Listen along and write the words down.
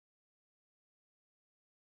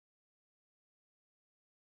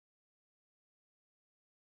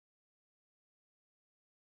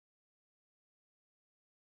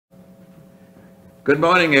Good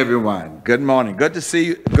morning, everyone. Good morning. Good to see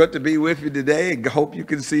you. Good to be with you today. I hope you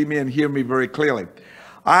can see me and hear me very clearly.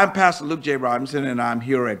 I'm Pastor Luke J. Robinson, and I'm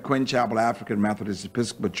here at Quinn Chapel African Methodist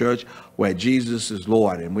Episcopal Church, where Jesus is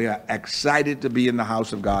Lord, and we are excited to be in the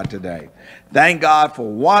house of God today. Thank God for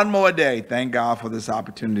one more day. Thank God for this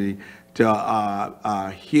opportunity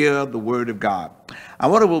to hear the Word of God.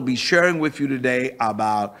 And what I will be sharing with you today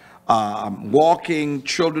about walking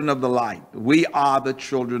children of the light. We are the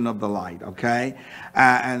children of the light, okay?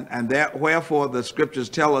 Wherefore the scriptures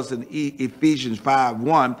tell us in Ephesians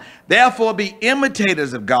 5:1, therefore be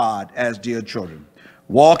imitators of God as dear children.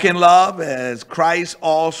 Walk in love as Christ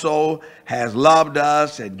also has loved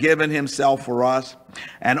us and given himself for us,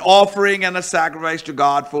 an offering and a sacrifice to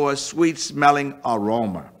God for a sweet-smelling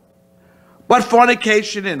aroma. But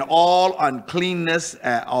fornication and all uncleanness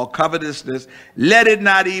or covetousness, let it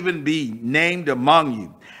not even be named among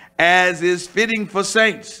you, as is fitting for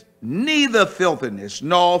saints. Neither filthiness,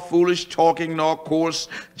 nor foolish talking, nor coarse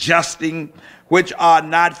jesting, which are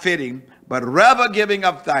not fitting, but rather giving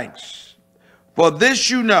of thanks. For this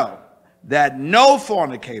you know, that no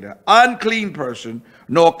fornicator, unclean person,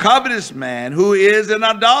 nor covetous man who is an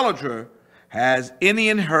idolater has any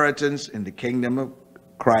inheritance in the kingdom of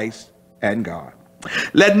Christ and God.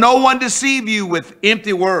 Let no one deceive you with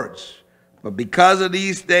empty words, for because of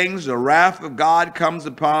these things the wrath of God comes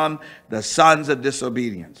upon the sons of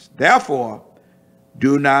disobedience. Therefore,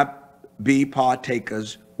 do not be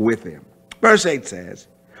partakers with them. Verse 8 says,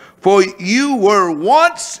 for you were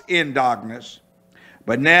once in darkness,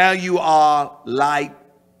 but now you are light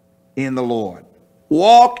in the Lord.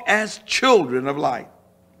 Walk as children of light.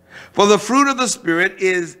 For the fruit of the Spirit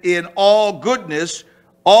is in all goodness,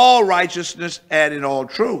 all righteousness, and in all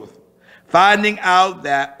truth, finding out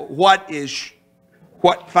what is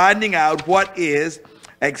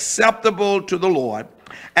acceptable to the Lord,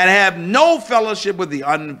 and have no fellowship with the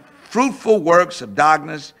unfruitful works of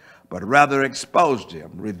darkness, but rather expose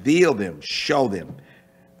them, reveal them, show them.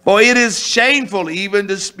 For it is shameful even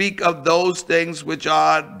to speak of those things which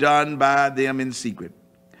are done by them in secret.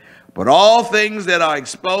 But all things that are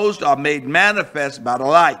exposed are made manifest by the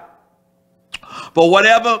light. For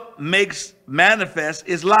whatever makes manifest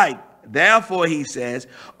is light. Therefore, he says,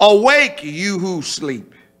 awake, you who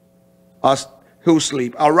sleep.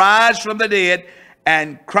 Arise from the dead,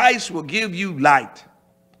 and Christ will give you light.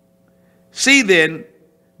 See then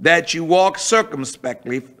that you walk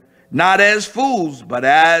circumspectly, not as fools, but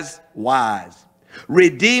as wise,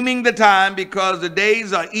 redeeming the time, because the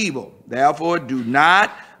days are evil. Therefore, do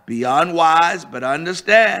not be unwise, but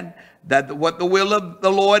understand that what the will of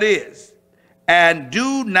the Lord is. And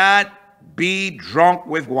do not be drunk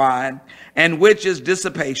with wine, and which is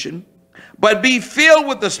dissipation, but be filled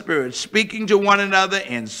with the Spirit, speaking to one another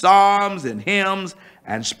in psalms and hymns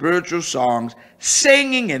and spiritual songs,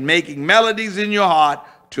 singing and making melodies in your heart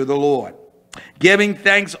to the Lord, giving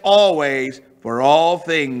thanks always for all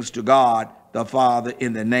things to God the Father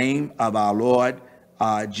in the name of our Lord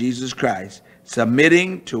Jesus Christ,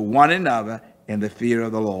 submitting to one another in the fear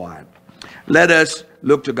of the Lord. Let us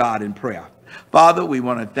look to God in prayer. Father, we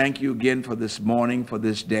want to thank you again for this morning, for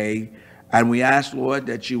this day. And we ask, Lord,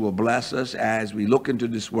 that you will bless us as we look into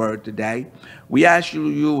this word today. We ask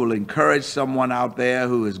you will encourage someone out there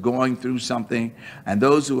who is going through something. And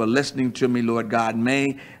those who are listening to me, Lord God,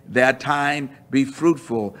 may their time be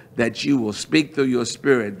fruitful, that you will speak through your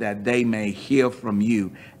Spirit, that they may hear from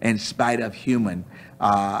you in spite of a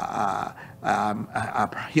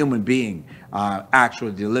human being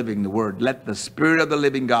actually delivering the word. Let the Spirit of the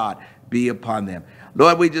living God be upon them.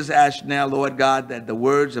 Lord, we just ask now, Lord God, that the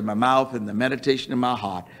words of my mouth and the meditation of my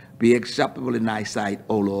heart be acceptable in thy sight,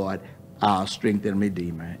 O Lord, our strength and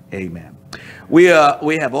redeemer. Amen. We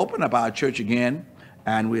have opened up our church again,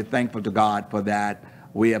 and we're thankful to God for that.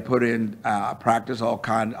 We have put in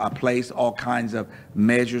place all kinds of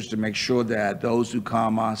measures to make sure that those who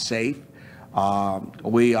come are safe.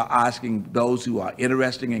 We are asking those who are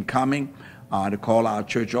interested in coming to call our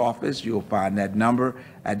church office. You'll find that number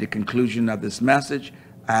at the conclusion of this message,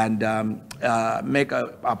 and make an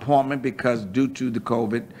appointment, because due to the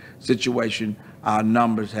COVID situation, our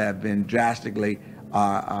numbers have been drastically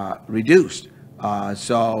reduced.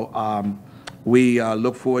 We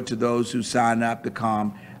look forward to those who sign up to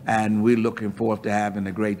come, and we're looking forward to having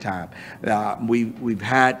a great time. We've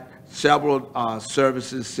had several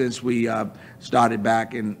services since we started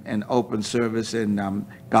back in open service, and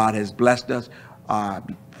God has blessed us.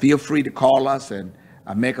 Feel free to call us and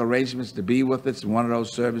make arrangements to be with us in one of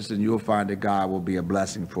those services, and you'll find that God will be a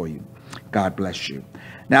blessing for you. God bless you.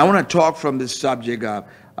 Now, I want to talk from this subject of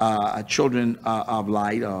children of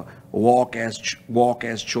light, or walk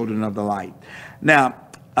as children of the light. Now,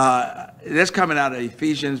 that's coming out of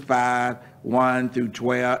Ephesians 5:1 through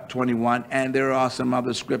 21, and there are some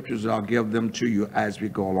other scriptures. I'll give them to you as we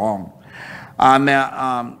go along.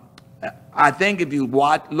 Now, I think if you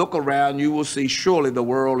look around, you will see surely the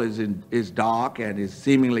world is dark and is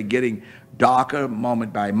seemingly getting darker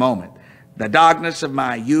moment by moment. The darkness of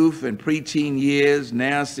my youth and preteen years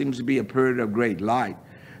now seems to be a period of great light.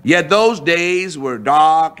 Yet those days were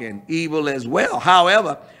dark and evil as well.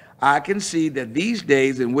 However, I can see that these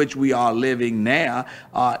days in which we are living now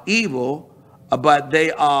are evil, but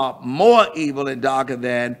they are more evil and darker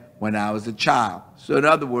than when I was a child. So in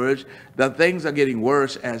other words, the things are getting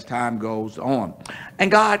worse as time goes on. And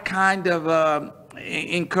God kind of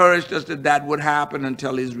encouraged us that would happen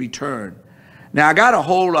until his return. Now, I got a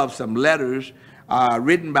hold of some letters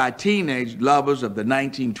written by teenage lovers of the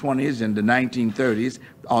 1920s and the 1930s,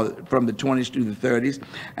 from the 20s to the 30s.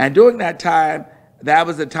 And during that time, that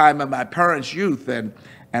was the time of my parents' youth. And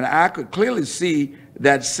I could clearly see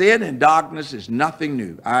that sin and darkness is nothing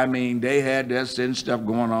new. I mean, they had their sin stuff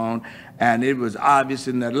going on, and it was obvious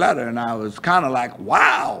in that letter. And I was kind of like,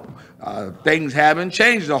 wow, things haven't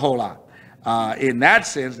changed a whole lot. In that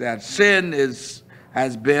sense, that sin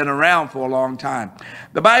has been around for a long time.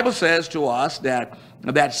 The Bible says to us that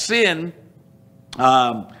sin,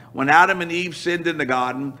 when Adam and Eve sinned in the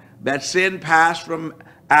garden, that sin passed from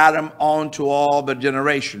Adam on to all the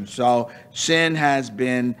generations. So sin has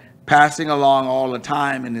been passing along all the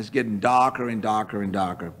time, and it's getting darker and darker and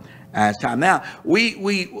darker as time. Now, we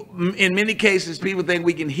in many cases, people think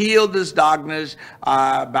we can heal this darkness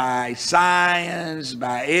by science,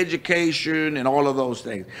 by education, and all of those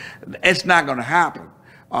things. It's not going to happen.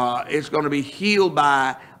 It's going to be healed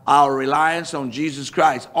by our reliance on Jesus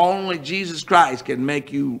Christ. Only Jesus Christ can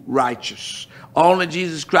make you righteous. Only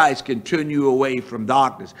Jesus Christ can turn you away from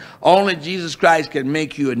darkness. Only Jesus Christ can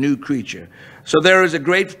make you a new creature. So there is a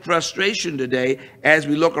great frustration today as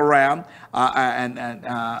we look around, and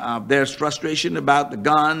there's frustration about the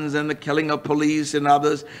guns and the killing of police and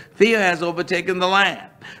others. Fear has overtaken the land.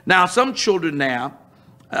 Now, some children now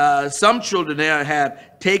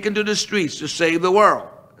have taken to the streets to save the world.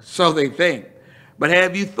 So they think. But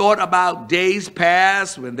have you thought about days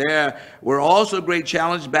past when there were also great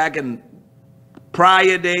challenges back in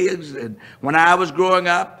prior days? And when I was growing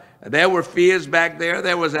up, there were fears back there.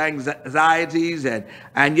 There was anxieties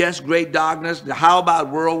and yes, great darkness. How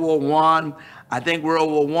about World War I? I think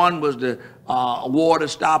World War I was the war to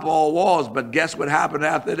stop all wars. But guess what happened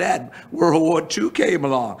after that? World War II came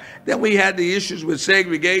along. Then we had the issues with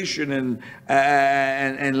segregation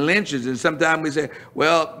and lynches. And sometimes we say,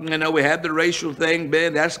 well, you know, we had the racial thing.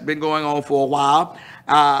 That's been going on for a while.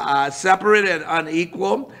 Separate and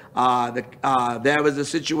unequal. There was a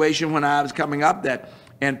situation when I was coming up that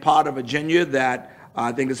in part of Virginia that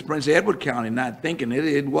I think it's Prince Edward County, not thinking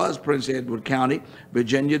it was Prince Edward County,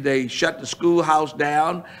 Virginia. They shut the schoolhouse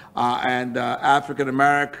down and African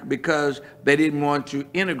American because they didn't want to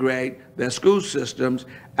integrate their school systems.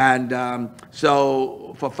 And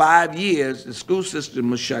so for 5 years, the school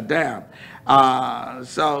system was shut down.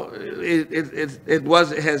 So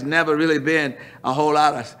it has never really been a whole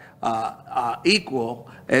lot of equal.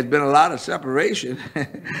 There's been a lot of separation.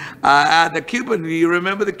 The Cuban, you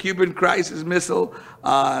remember the Cuban crisis missile,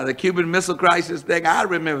 the Cuban Missile Crisis thing? I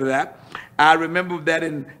remember that. I remember that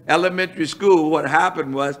in elementary school, what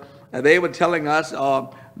happened was they were telling us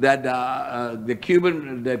that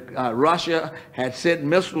Russia had sent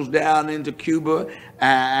missiles down into Cuba,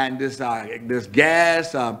 and this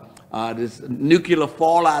gas, this nuclear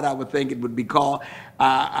fallout, I would think it would be called,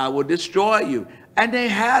 would destroy you. And they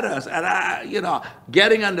had us, and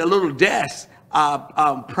getting under little desks,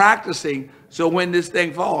 practicing. So when this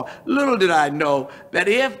thing falls, little did I know that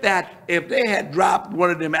if they had dropped one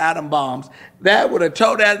of them atom bombs, that would have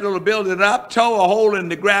tore that little building up, tore a hole in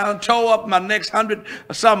the ground, tore up my next 100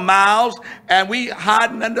 some miles, and we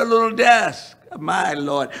hiding under a little desk. My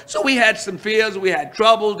Lord. So we had some fears, we had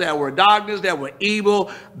troubles, there were darkness, there were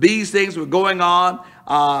evil. These things were going on,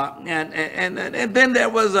 and then there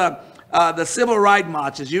was the civil rights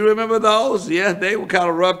marches. You remember those? Yeah, they were kind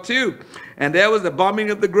of rough too. And there was the bombing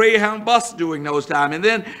of the Greyhound bus during those times. And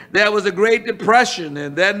then there was a Great Depression.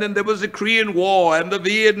 And then there was the Korean War and the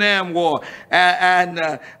Vietnam War. And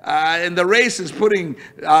the racists putting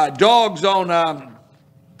dogs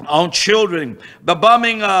on children. The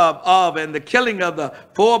bombing of and the killing of the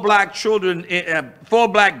 4 black children, 4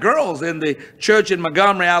 black girls in the church in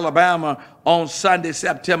Montgomery, Alabama on Sunday,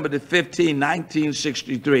 September the 15th,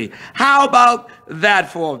 1963. How about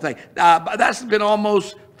that for a thing? That's been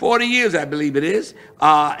almost 40 years, I believe it is,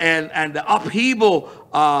 and the upheaval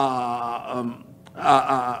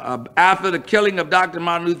after the killing of Dr.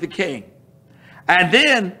 Martin Luther King. And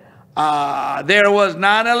then there was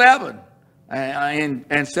 9/11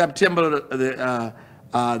 in September the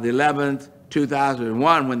 11th,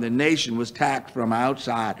 2001, when the nation was attacked from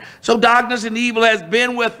outside. So darkness and evil has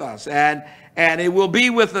been with us, and it will be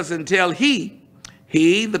with us until He,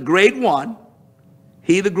 the great one,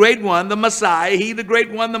 the Messiah,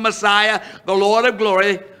 the Lord of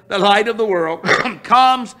glory, the light of the world,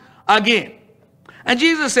 comes again. And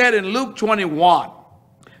Jesus said in Luke 21,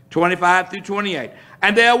 25 through 28,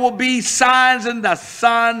 and there will be signs in the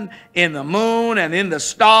sun, in the moon, and in the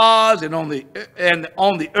stars, and on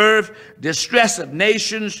the earth, distress of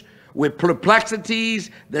nations with perplexities,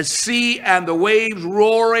 the sea and the waves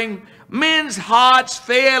roaring, men's hearts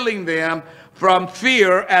failing them from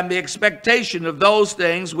fear and the expectation of those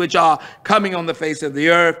things which are coming on the face of the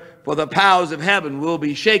earth, for the powers of heaven will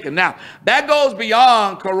be shaken. Now, that goes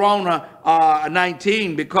beyond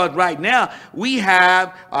Corona-19, because right now we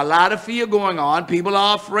have a lot of fear going on. People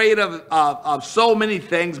are afraid of so many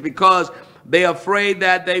things because they're afraid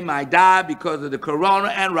that they might die because of the corona,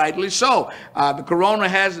 and rightly so. The corona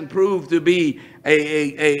hasn't proved to be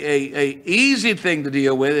a easy thing to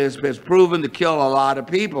deal with. It's proven to kill a lot of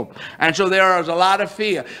people. And so there is a lot of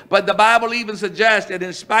fear. But the Bible even suggests that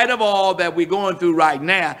in spite of all that we're going through right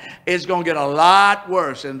now, it's going to get a lot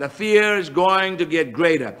worse, and the fear is going to get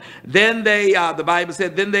greater. Then the Bible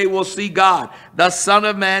said, then they will see God, the Son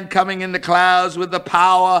of Man, coming in the clouds with the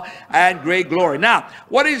power and great glory. Now,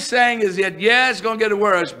 what he's saying is that, yeah, it's going to get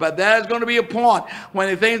worse, but there's going to be a point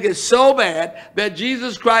when things get so bad that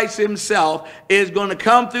Jesus Christ himself is going to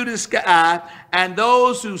come through the sky, and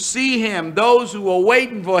those who see him, those who are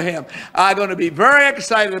waiting for him, are going to be very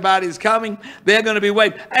excited about his coming. They're going to be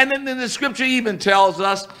waiting. And then the scripture even tells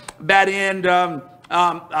us that in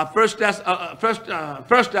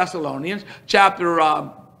First Thessalonians chapter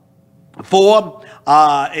 4,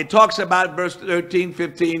 it talks about verse 13,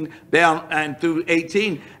 15, down and through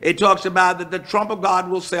 18. It talks about that the trump of God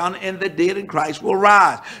will sound and the dead in Christ will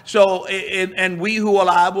rise. So, and we who are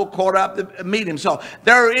alive will caught up to meet him. So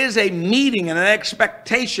there is a meeting and an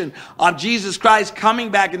expectation of Jesus Christ coming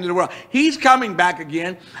back into the world. He's coming back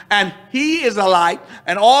again, and he is a light,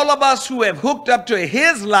 and all of us who have hooked up to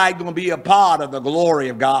his light going to be a part of the glory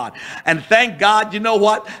of God. And thank God, you know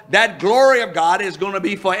what? That glory of God is going to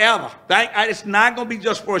be forever. It's not going to be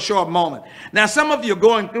just for a short moment. Now, some of you are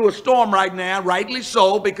going through a storm right now, rightly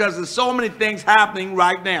so, because there's so many things happening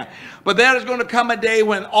right now. But there is going to come a day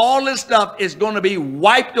when all this stuff is going to be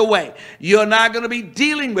wiped away. You're not going to be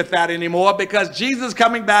dealing with that anymore, because Jesus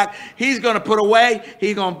coming back, he's going to put away,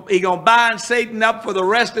 he's going to bind Satan up for the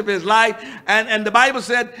rest of his life. And the Bible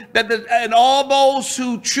said that and all those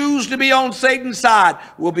who choose to be on Satan's side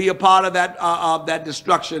will be a part of that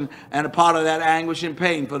destruction and a part of that anguish and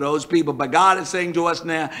pain for those people. But God is saying to us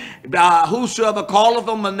now, whosoever calleth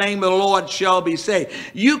on the name of the Lord shall be saved.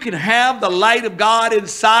 You can have the light of God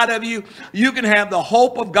inside of you. You can have the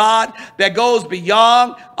hope of God that goes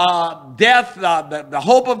beyond death, the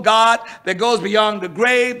hope of God that goes beyond the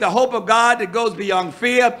grave, the hope of God that goes beyond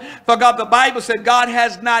fear. For God, the Bible said God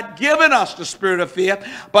has not given us the spirit of fear,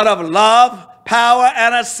 but of love, power,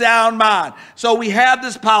 and a sound mind. So we have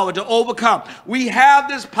this power to overcome. We have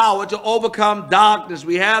this power to overcome darkness.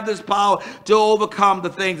 We have this power to overcome the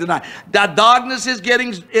things tonight. The darkness is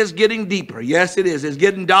getting deeper. Yes, it is. It's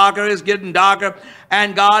getting darker. It's getting darker.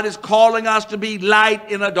 And God is calling us to be light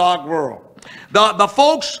in a dark world. The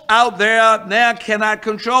folks out there now cannot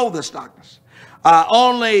control this darkness.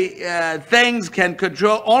 Only things can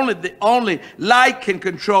control. Only light can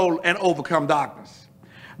control and overcome darkness.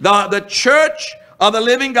 The church of the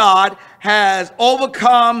living God has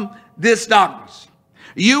overcome this darkness.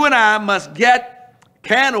 You and I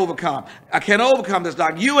can overcome this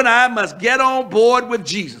darkness. You and I must get on board with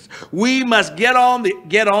Jesus. We must get on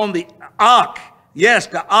the ark. Yes,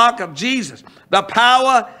 the ark of Jesus. The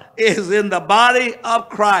power is in the body of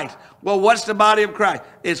Christ. Well, what's the body of Christ?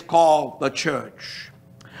 It's called the church.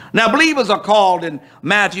 Now, believers are called in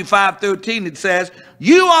Matthew 5:13. It says,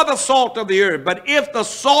 you are the salt of the earth, but if the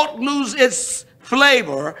salt lose its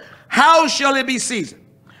flavor, how shall it be seasoned?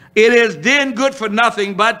 It is then good for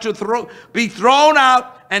nothing but to be thrown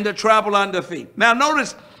out and to trample under feet. Now,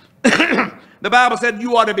 notice the Bible said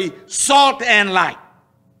you ought to be salt and light.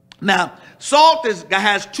 Now, salt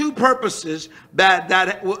has two purposes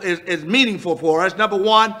that is meaningful for us. Number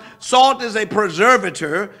one, salt is a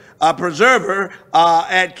preserver,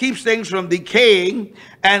 and keeps things from decaying.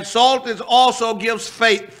 And salt also gives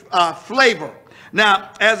flavor.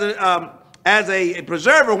 Now, as as a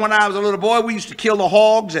preserver, when I was a little boy, we used to kill the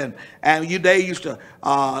hogs, and they used to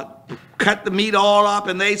cut the meat all up,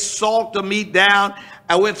 and they salt the meat down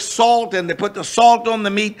with salt, and they put the salt on the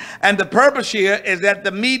meat. And the purpose here is that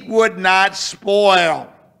the meat would not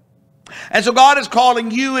spoil. And so God is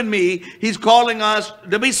calling you and me, he's calling us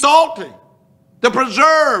to be salty, to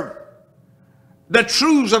preserve the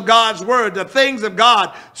truths of God's word, the things of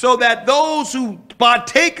God, so that those who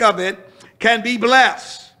partake of it can be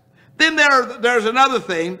blessed. Then there's another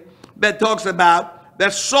thing that talks about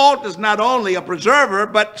that salt is not only a preserver,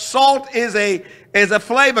 but salt is a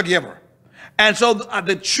flavor giver. And so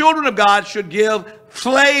the children of God should give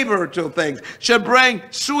flavor to things, should bring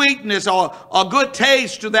sweetness or good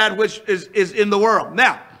taste to that which is in the world.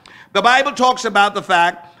 Now, the Bible talks about the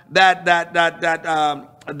fact that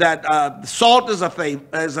salt is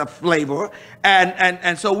a flavor,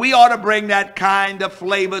 and so we ought to bring that kind of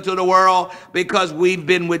flavor to the world because we've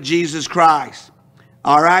been with Jesus Christ.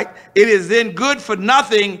 All right? It is then good for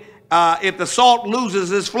nothing if the salt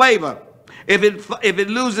loses its flavor. If it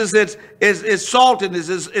loses its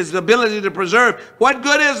saltiness, its ability to preserve, what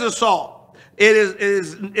good is the salt?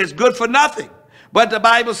 It's good for nothing. But the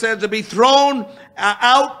Bible says to be thrown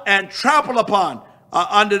out and trampled upon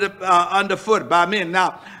underfoot by men.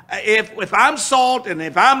 Now, if I'm salt and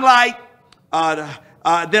if I'm light,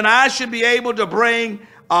 then I should be able to bring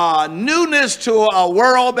newness to a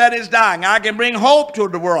world that is dying. I can bring hope to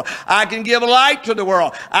the world. I can give light to the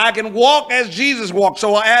world. I can walk as Jesus walked.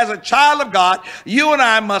 So as a child of God, you and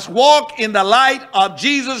I must walk in the light of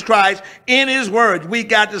Jesus Christ in his word. We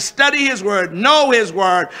got to study his word, know his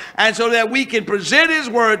word, and so that we can present his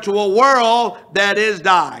word to a world that is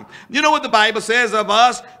dying. You know what the Bible says of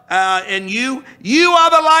us and you? You are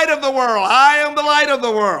the light of the world. I am the light of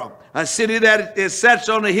the world. A city that is set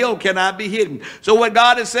on a hill cannot be hidden. So what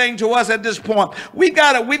God is saying to us at this point, we've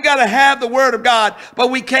got to have the word of God, but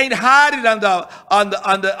we can't hide it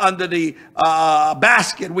under the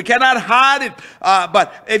basket. We cannot hide it.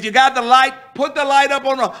 But if you got the light, put the light up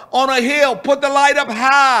on a hill. Put the light up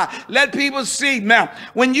high. Let people see. Now,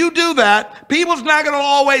 when you do that, people's not going to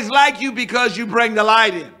always like you because you bring the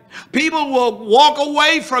light in. People will walk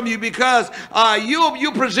away from you because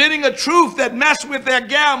you're presenting a truth that mess with their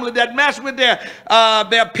gambling, that mess with their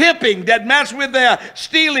pimping, that mess with their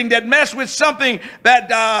stealing, that mess with something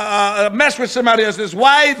that mess with somebody else's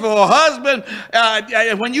wife or husband.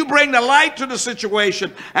 When you bring the light to the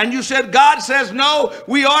situation and you said, God says, no,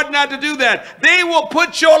 we ought not to do that, they will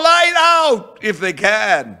put your light out if they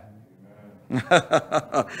can.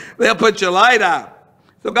 They'll put your light out.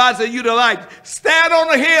 So God said, you the light. Stand on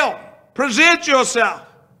the hill. Present yourself.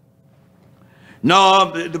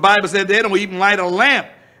 No, the Bible said they don't even light a lamp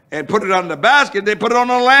and put it on the basket. They put it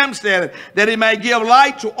on a lampstand that it may give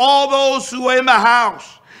light to all those who are in the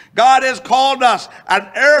house. God has called us, and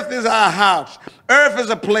earth is our house. Earth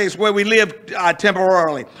is a place where we live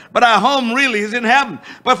temporarily, but our home really is in heaven.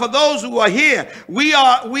 But for those who are here, we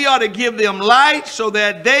are to give them light so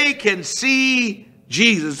that they can see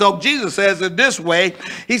Jesus. So Jesus says it this way.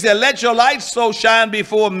 He said, let your light so shine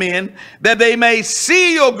before men that they may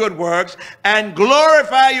see your good works and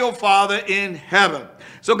glorify your Father in heaven.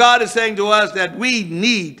 So God is saying to us that we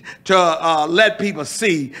need to let people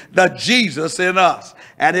see the Jesus in us.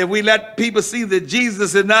 And if we let people see the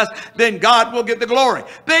Jesus in us, then God will get the glory.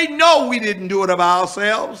 They know we didn't do it of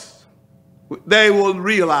ourselves. They will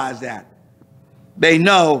realize that. They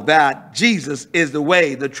know that Jesus is the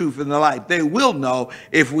way, the truth, and the life. They will know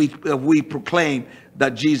if we proclaim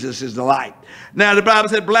that Jesus is the light. Now, the Bible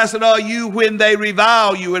said, blessed are you when they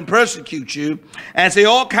revile you and persecute you and say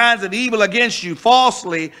all kinds of evil against you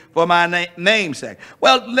falsely for my name's sake.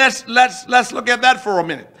 Well, let's look at that for a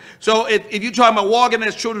minute. So if you're talking about walking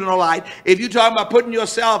as children of light, if you're talking about putting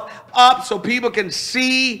yourself up so people can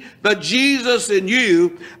see the Jesus in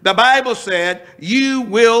you, the Bible said you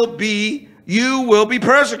will be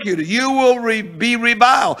persecuted. You will be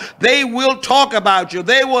reviled. They will talk about you.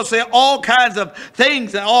 They will say all kinds of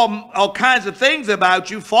things and all kinds of things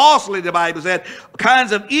about you falsely, the Bible said.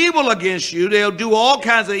 Kinds of evil against you. They'll do all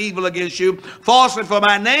kinds of evil against you falsely for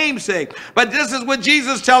my name's sake. But this is what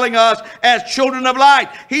Jesus is telling us as children of light.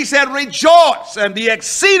 He said, rejoice and be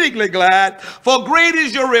exceedingly glad, for great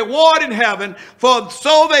is your reward in heaven, for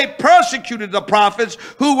so they persecuted the prophets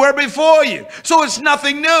who were before you. So it's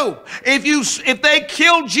nothing new. If they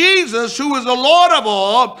killed Jesus, who is the Lord of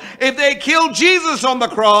all, if they killed Jesus on the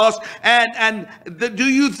cross, do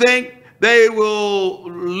you think they will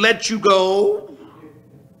let you go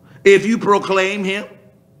if you proclaim him?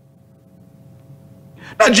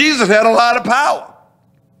 Now, Jesus had a lot of power.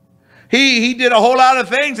 He did a whole lot of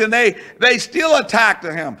things, and they still attacked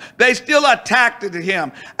him. They still attacked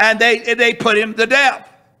him, and they put him to death.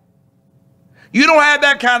 You don't have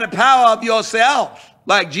that kind of power of yourself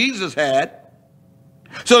like Jesus had.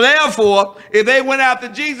 So therefore, if they went after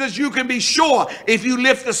Jesus, you can be sure if you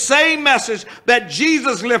lift the same message that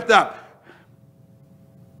Jesus lifted up,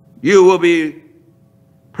 you will be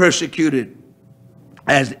persecuted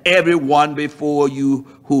as everyone before you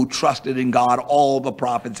who trusted in God, all the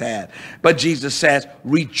prophets had. But Jesus says,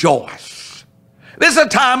 rejoice. This is a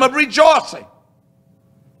time of rejoicing.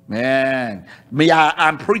 Man,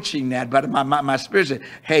 I'm preaching that, but my spirit said,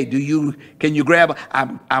 hey, can you grab it?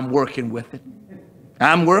 I'm working with it.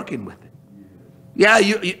 I'm working with it. Yeah,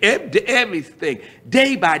 everything,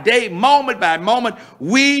 day by day, moment by moment,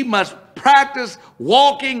 we must practice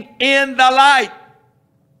walking in the light.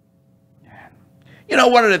 You know,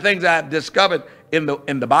 one of the things I've discovered in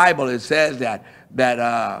the Bible, it says that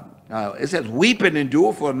it says weeping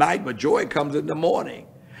endure for a night, but joy comes in the morning.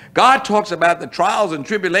 God talks about the trials and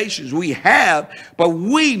tribulations we have, but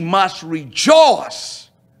we must rejoice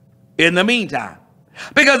in the meantime.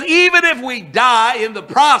 Because even if we die in the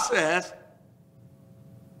process,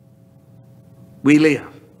 we live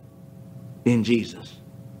in Jesus.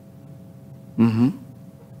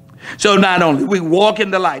 So not only we walk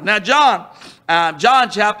in the light. Now John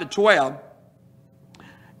chapter 12.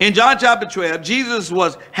 In John chapter 12, Jesus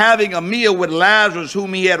was having a meal with Lazarus,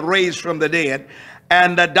 whom he had raised from the dead.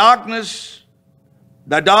 And the dog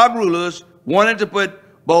rulers wanted to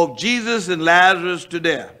put both Jesus and Lazarus to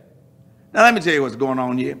death. Now let me tell you what's going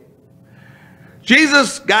on here.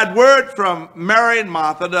 Jesus got word from Mary and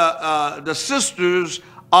Martha, the sisters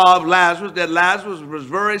of Lazarus, that Lazarus was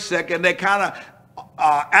very sick, and they kind of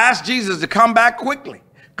asked Jesus to come back quickly.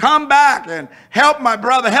 Come back and help my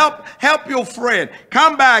brother, help your friend.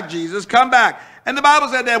 Come back, Jesus, come back. And the Bible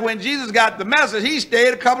said that when Jesus got the message, he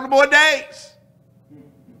stayed a couple of more days.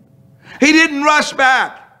 He didn't rush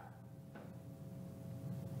back.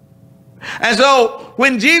 And so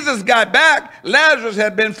when Jesus got back, Lazarus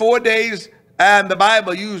had been 4 days, and the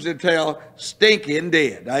Bible used to tell stinking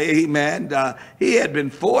dead. Amen. He had been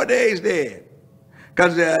 4 days dead.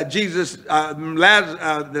 Because Jesus,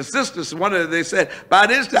 Lazarus, the sisters, they said, by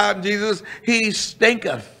this time, Jesus, he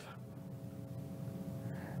stinketh.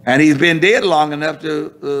 And he's been dead long enough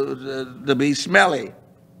to be smelly.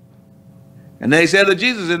 And they said to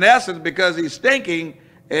Jesus, in essence, because he's stinking,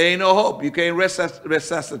 there ain't no hope. You can't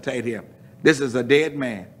resuscitate him. This is a dead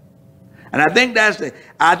man. And I think that's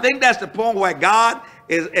the point where God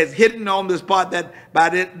is hitting on this part that by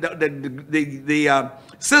the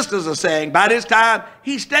sisters are saying, by this time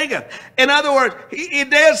he stinketh. In other words,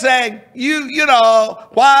 they're saying, you know,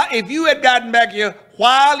 if you had gotten back here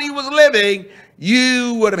while he was living,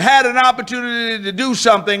 you would have had an opportunity to do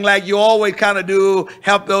something like you always kind of do,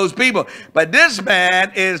 help those people. But this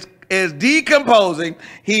man is decomposing.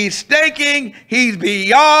 He's stinking. He's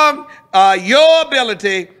beyond your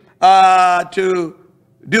ability to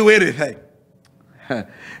do anything.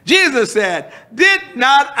 Jesus said, did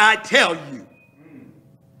not I tell you?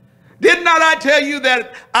 Did not I tell you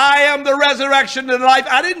that I am the resurrection and life?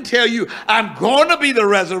 I didn't tell you I'm going to be the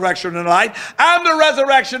resurrection and life. I'm the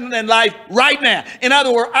resurrection and life right now. In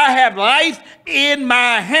other words, I have life in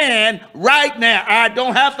my hand right now. I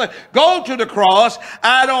don't have to go to the cross.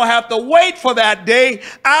 I don't have to wait for that day.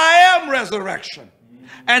 I am resurrection.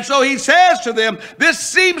 And so he says to them, this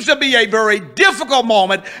seems to be a very difficult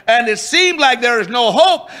moment, and it seems like there is no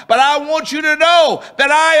hope, but I want you to know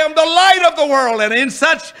that I am the light of the world, and in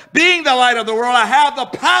such being the light of the world, I have the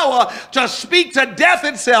power to speak to death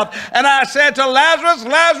itself. And I said to Lazarus,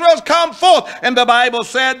 Lazarus, come forth. And the Bible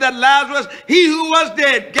said that Lazarus, he who was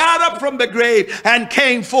dead, got up from the grave and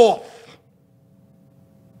came forth.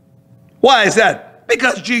 Why is that?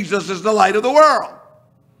 Because Jesus is the light of the world.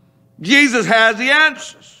 Jesus has the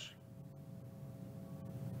answers.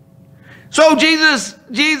 So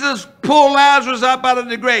Jesus pulled Lazarus up out of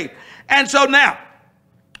the grave. And so now,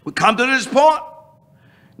 we come to this point.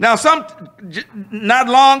 Now, not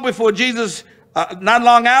long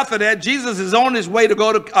after that, Jesus is on his way to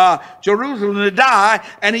go to Jerusalem to die,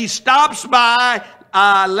 and he stops by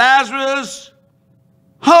Lazarus'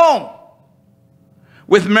 home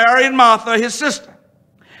with Mary and Martha, his sister.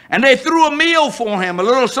 And they threw a meal for him, a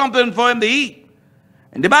little something for him to eat.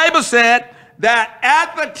 And the Bible said that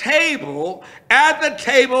at the table,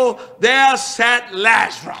 there sat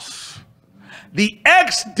Lazarus, the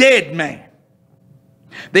ex-dead man.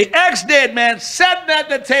 The ex-dead man sat at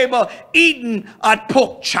the table eating a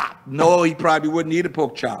pork chop. No, he probably wouldn't eat a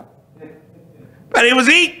pork chop. But he was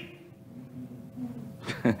eating.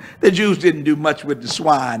 The Jews didn't do much with the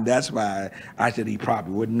swine. That's why I said he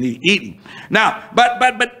probably wouldn't eat eating. Now,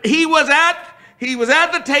 but he was at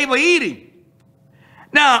the table eating.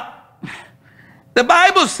 Now, the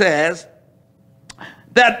Bible says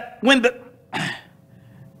that when the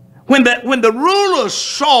rulers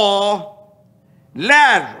saw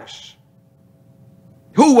Lazarus,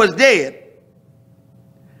 who was dead,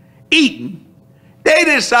 eating, they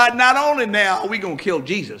decided not only now are we going to kill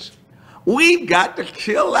Jesus, we've got to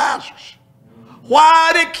kill Lazarus. Why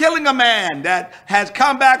are they killing a man that has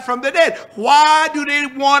come back from the dead? Why do they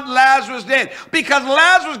want Lazarus dead? Because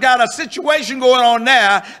Lazarus got a situation going on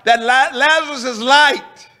now that Lazarus is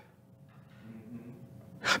light.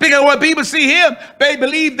 Because when people see him, they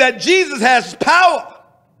believe that Jesus has power.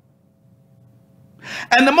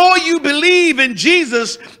 And the more you believe in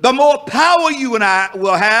Jesus, the more power you and I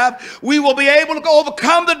will have. We will be able to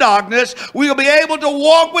overcome the darkness. We will be able to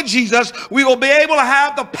walk with Jesus. We will be able to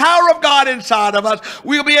have the power of God inside of us.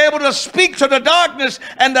 We will be able to speak to the darkness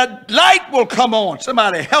and the light will come on.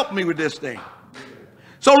 Somebody help me with this thing.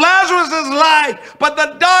 So Lazarus is light, but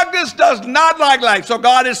the darkness does not like light. So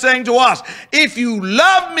God is saying to us, if you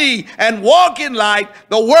love me and walk in light,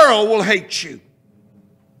 the world will hate you.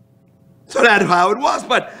 So that's how it was.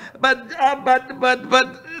 But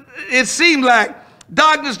it seemed like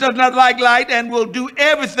darkness does not like light and will do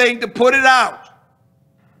everything to put it out.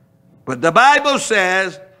 But the Bible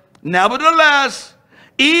says, nevertheless,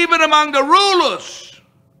 even among the rulers,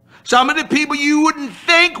 some of the people you wouldn't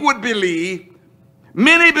think would believe,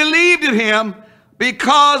 many believed in him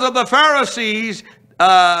because of the Pharisees,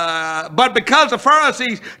 but because the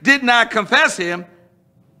Pharisees did not confess him,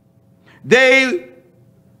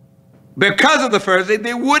 because of the Pharisees,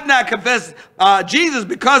 they would not confess Jesus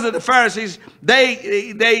because of the Pharisees.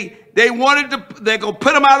 They wanted to, they go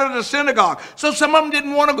put him out of the synagogue. So some of them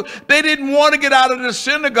didn't want to go, they didn't want to get out of the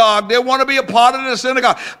synagogue. They want to be a part of the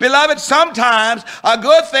synagogue. Beloved, sometimes a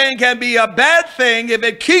good thing can be a bad thing if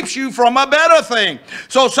it keeps you from a better thing.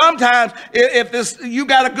 So sometimes if you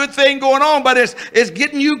got a good thing going on, but it's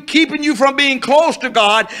keeping you from being close to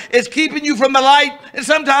God, it's keeping you from the light. And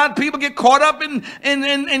sometimes people get caught up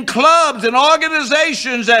in clubs and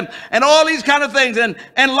organizations and all these kind of things and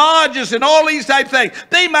lodges and all these type of things.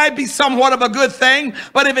 They might be somewhat of a good thing,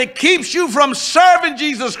 but if it keeps you from serving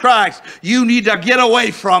Jesus Christ, you need to get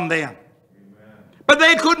away from them. Amen. But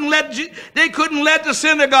they couldn't let the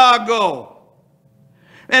synagogue go.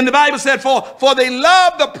 And the Bible said, for they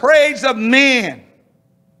love the praise of men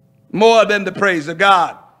more than the praise of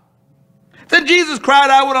God. Then Jesus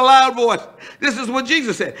cried out with a loud voice. This is what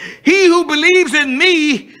Jesus said. He who believes in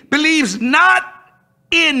me believes not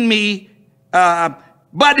in me,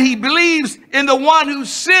 but he believes in the one who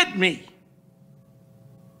sent me.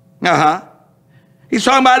 He's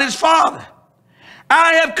talking about his Father.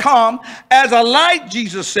 I have come as a light,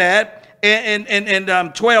 Jesus said in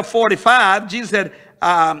 12:45. Jesus said,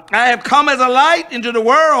 I have come as a light into the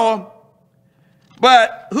world,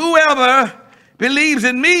 but whoever believes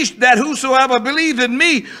in me, that whosoever believes in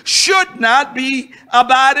me should not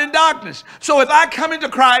abide in darkness. So if I come into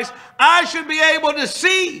Christ, I should be able to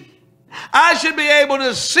see. I should be able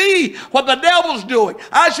to see what the devil's doing.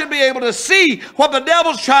 I should be able to see what the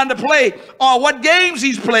devil's trying to play or what games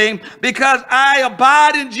he's playing, because I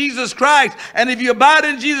abide in Jesus Christ. And if you abide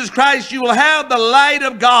in Jesus Christ, you will have the light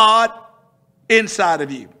of God inside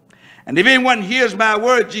of you. And if anyone hears my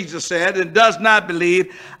word, Jesus said, and does not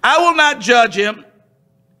believe, I will not judge him,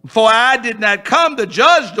 for I did not come to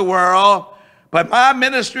judge the world, but my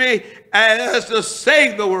ministry is to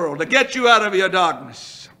save the world, to get you out of your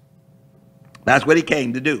darkness. That's what he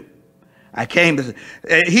came to do. I came to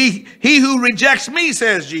he who rejects me,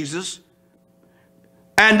 says Jesus,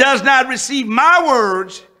 and does not receive my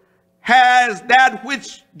words has that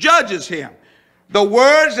which judges him. The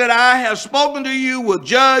words that I have spoken to you will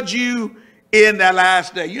judge you in that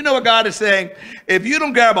last day. You know what God is saying? If you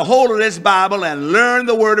don't grab a hold of this Bible and learn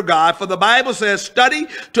the word of God, for the Bible says, study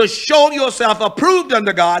to show yourself approved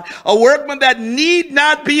unto God, a workman that need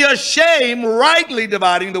not be ashamed, rightly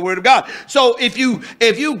dividing the word of God. So if you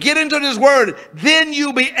get into this word, then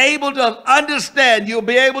you'll be able to understand. You'll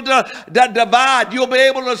be able to divide. You'll be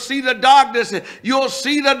able to see the darkness. You'll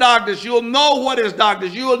see the darkness. You'll know what is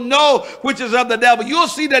darkness. You'll know which is of the devil. You'll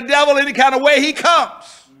see the devil any kind of way he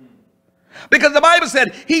comes. Because the Bible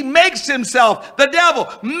said he makes himself, the devil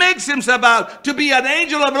makes himself out to be an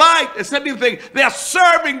angel of light. And some people think they're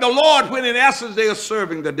serving the Lord, when in essence they are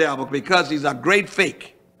serving the devil, because he's a great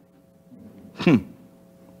fake.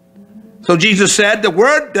 So Jesus said, the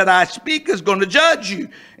word that I speak is going to judge you.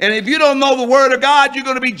 And if you don't know the word of God, you're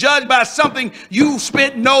going to be judged by something you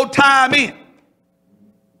spent no time in.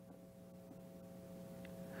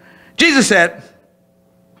 Jesus said,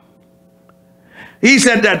 he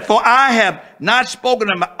said that, for I have not spoken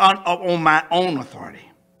on my own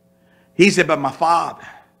authority. He said, but my Father,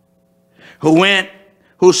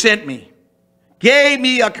 who sent me, gave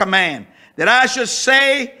me a command that I should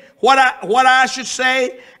say what I should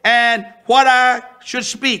say and what I should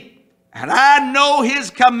speak. And I know his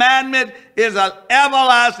commandment is an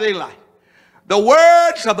everlasting life. The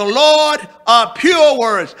words of the Lord are pure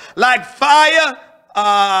words, like fire,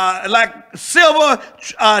 like silver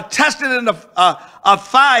tested in a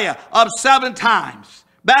fire of 7 times.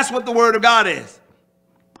 That's what the word of God is.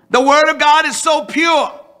 The word of God is so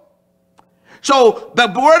pure. So the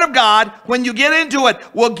word of God, when you get into it,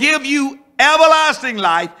 will give you everlasting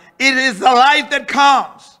life. It is the life that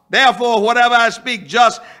comes. Therefore, whatever I speak,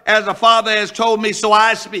 just as the Father has told me, so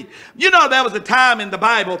I speak. You know, there was a time in the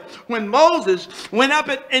Bible when Moses went up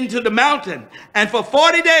into the mountain. And for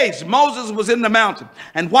 40 days, Moses was in the mountain.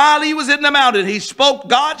 And while he was in the mountain,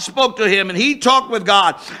 God spoke to him, and he talked with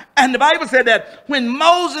God. And the Bible said that when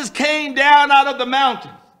Moses came down out of the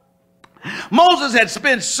mountain, Moses had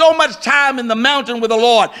spent so much time in the mountain with the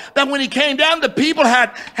Lord that when he came down, the people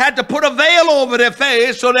had to put a veil over their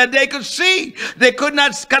face so that they could see. They could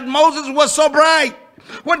not, because Moses was so bright.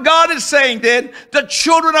 What God is saying then, the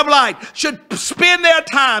children of light should spend their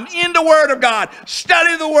time in the word of God.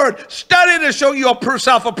 Study the word. Study to show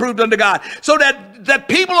yourself approved unto God. So that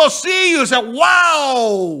people will see you and say,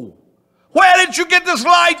 wow, where did you get this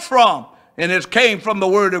light from? And it came from the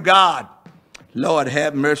word of God. Lord,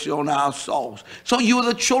 have mercy on our souls. So you are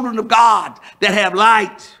the children of God that have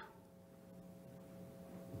light.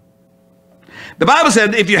 The Bible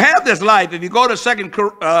said if you have this life, if you go to 2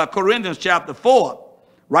 Corinthians chapter 4,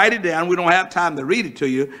 write it down. We don't have time to read it to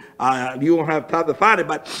you. You won't have time to find it.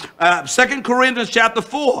 But 2 Corinthians chapter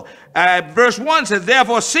 4, verse 1 says,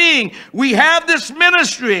 therefore, seeing we have this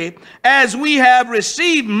ministry, as we have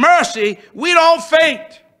received mercy, we don't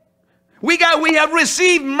faint. We have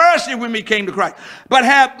received mercy when we came to Christ.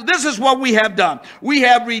 But this is what we have done. We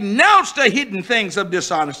have renounced the hidden things of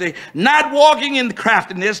dishonesty, not walking in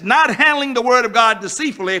craftiness, not handling the word of God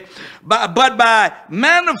deceitfully, but by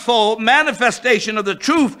manifold manifestation of the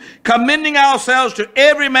truth, commending ourselves to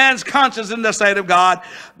every man's conscience in the sight of God.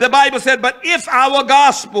 The Bible said, but if our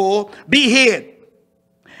gospel be hid,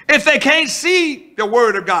 if they can't see the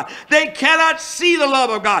word of God, they cannot see the love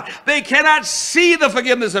of God, they cannot see the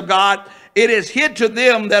forgiveness of God, it is hid to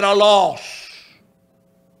them that are lost,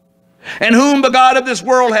 and whom the God of this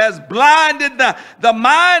world has blinded the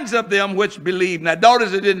minds of them which believe. Now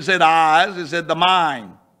notice it didn't say the eyes, it said the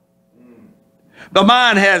mind. The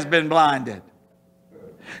mind has been blinded.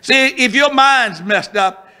 See, if your mind's messed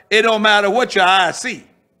up, it don't matter what your eyes see.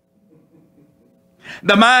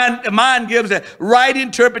 The mind gives a right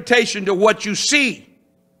interpretation to what you see.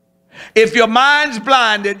 If your mind's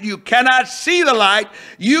blinded, you cannot see the light.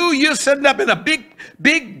 You're sitting up in a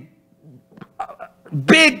big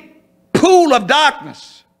pool of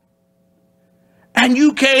darkness, and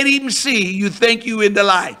you can't even see. You think you in the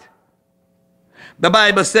light. The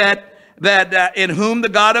Bible said that in whom the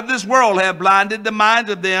God of this world have blinded the minds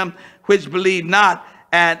of them which believe not.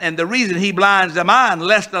 And the reason he blinds the mind,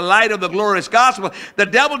 lest the light of the glorious gospel, the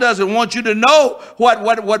devil doesn't want you to know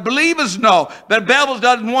what believers know. The devil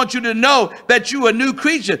doesn't want you to know that you are a new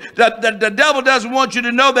creature. The devil doesn't want you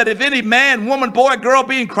to know that if any man, woman, boy, girl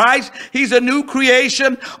be in Christ, he's a new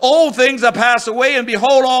creation. Old things are passed away, and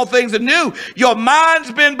behold, all things are new. Your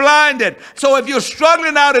mind's been blinded. So if you're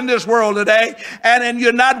struggling out in this world today, and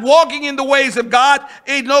you're not walking in the ways of God,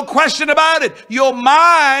 ain't no question about it. Your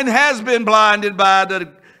mind has been blinded by the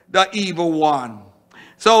evil one.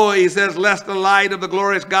 So he says, lest the light of the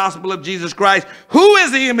glorious gospel of Jesus Christ, who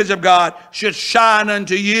is the image of God, should shine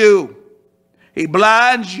unto you. He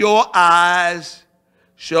blinds your eyes,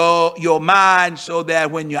 show your mind, so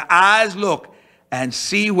that when your eyes look and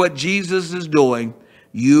see what Jesus is doing,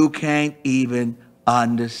 you can't even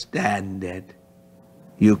understand it.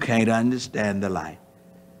 You can't understand the light.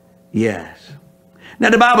 Yes. Now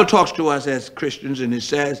the Bible talks to us as Christians, and it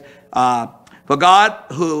says, for God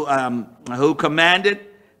who commanded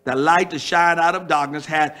the light to shine out of darkness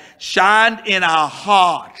hath shined in our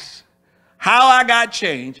hearts. How I got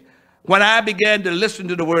changed when I began to listen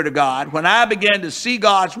to the word of God, when I began to see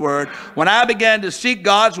God's word, when I began to seek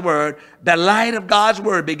God's word, the light of God's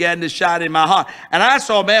word began to shine in my heart. And I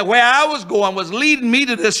saw, man, where I was going was leading me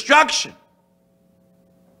to destruction.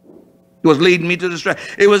 It was leading me to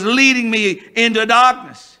destruction. It was leading me into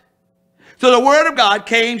darkness. So the word of God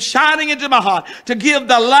came shining into my heart to give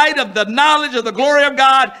the light of the knowledge of the glory of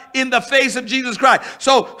God in the face of Jesus Christ.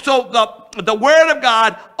 So the word of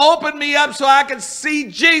God opened me up so I could see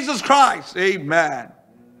Jesus Christ. Amen.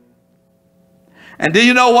 And do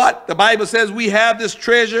you know what? The Bible says we have this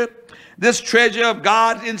treasure of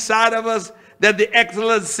God inside of us, that the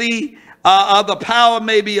excellency of the power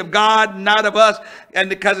may be of God, not of us. And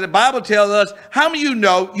because the Bible tells us, how many of you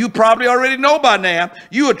know, you probably already know by now,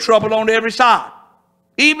 you are troubled on every side.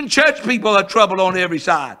 Even church people are troubled on every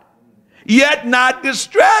side, yet not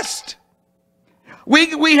distressed.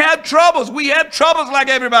 We have troubles. We have troubles like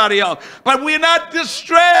everybody else, but we're not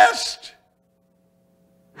distressed.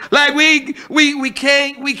 Like we're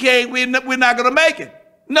not going to make it.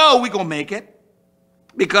 No, we're going to make it,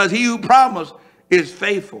 because he who promised is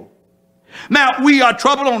faithful. Now, we are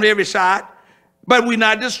troubled on every side, but we're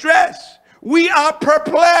not distressed. We are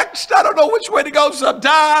perplexed. I don't know which way to go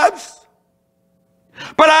sometimes,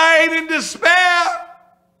 but I ain't in despair.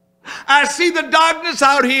 I see the darkness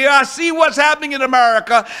out here. I see what's happening in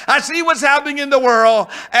America. I see what's happening in the world.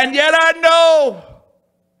 And yet I know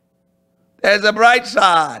there's a bright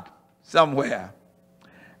side somewhere.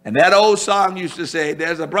 And that old song used to say,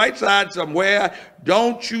 there's a bright side somewhere.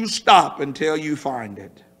 Don't you stop until you find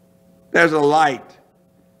it. There's a light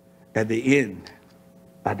at the end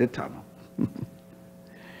of the tunnel.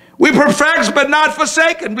 We're perplexed but not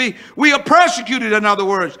forsaken. We are persecuted, in other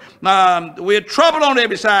words. We are troubled on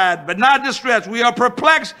every side but not distressed. We are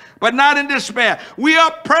perplexed but not in despair. We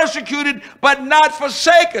are persecuted but not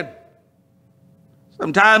forsaken.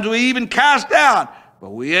 Sometimes we even cast down, but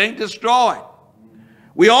we ain't destroyed.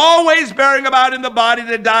 We always bearing about in the body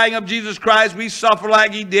the dying of Jesus Christ. We suffer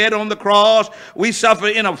like he did on the cross. We suffer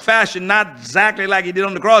in a fashion not exactly like he did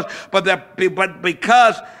on the cross, but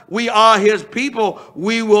because we are his people,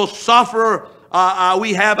 we will suffer.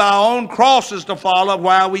 We have our own crosses to follow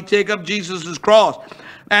while we take up Jesus' cross.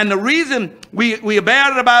 And the reason we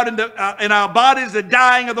bear it about in our bodies the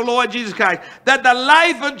dying of the Lord Jesus Christ, that the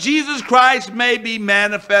life of Jesus Christ may be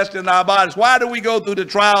manifest in our bodies. Why do we go through the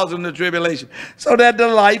trials and the tribulation? So that the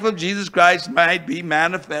life of Jesus Christ might be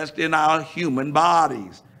manifest in our human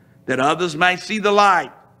bodies, that others might see the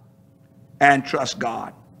light and trust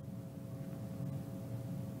God.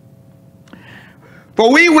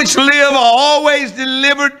 For we which live are always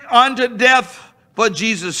delivered unto death for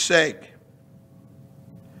Jesus' sake,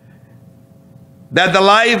 that the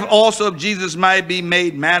life also of Jesus might be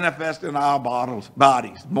made manifest in our bodies,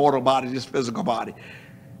 mortal bodies, this physical body.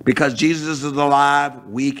 Because Jesus is alive,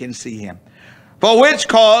 we can see him. For which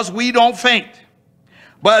cause we don't faint.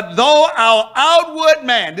 But though our outward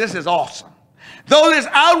man, this is awesome, though this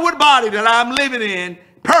outward body that I'm living in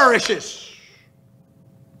perishes,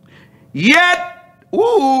 yet,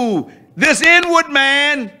 this inward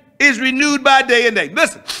man is renewed by day and day.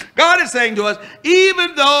 Listen, God is saying to us,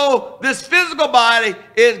 even though this physical body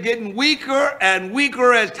is getting weaker and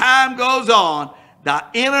weaker as time goes on, the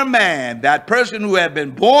inner man, that person who has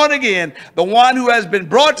been born again, the one who has been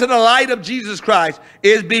brought to the light of Jesus Christ,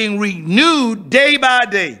 is being renewed day by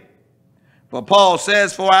day. For Paul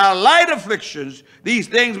says, for our light afflictions, these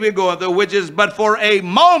things we're going through, which is but for a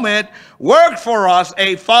moment, work for us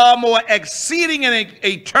a far more exceeding and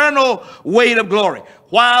eternal weight of glory,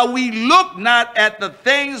 while we look not at the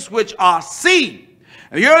things which are seen.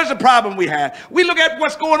 And here's the problem we have. We look at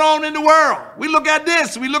what's going on in the world. We look at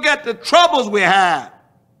this. We look at the troubles we have.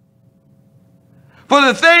 For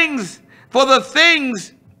the things,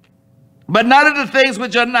 but not at the things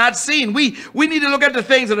which are not seen. We need to look at the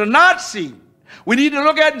things that are not seen. We need to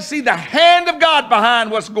look at and see the hand of God behind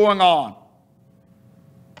what's going on.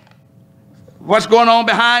 What's going on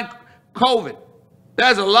behind COVID?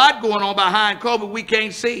 There's a lot going on behind COVID we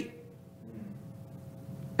can't see.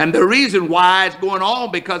 And the reason why it's going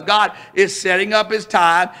on, because God is setting up his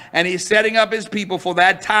time, and he's setting up his people for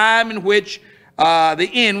that time in which the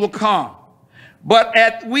end will come. But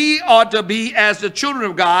we ought to be, as the children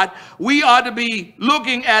of God, we ought to be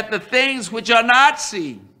looking at the things which are not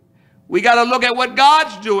seen. We got to look at what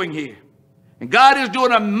God's doing here. And God is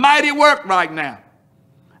doing a mighty work right now.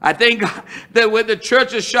 I think that when the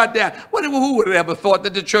church is shut down, who would have ever thought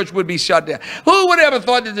that the church would be shut down? Who would have ever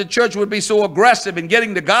thought that the church would be so aggressive in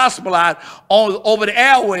getting the gospel out over the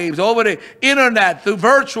airwaves, over the internet, through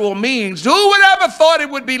virtual means? Who would have ever thought it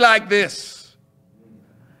would be like this?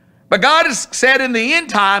 But God has said in the end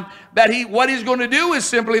time that what he's going to do is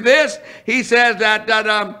simply this. He says that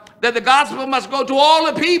the gospel must go to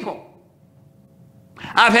all the people.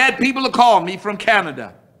 I've had people to call me from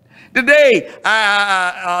Canada. Today,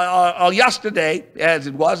 yesterday, as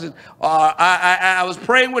it was, I was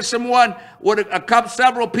praying with someone, with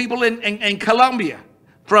several people in Colombia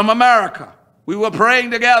from America. We were praying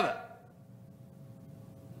together.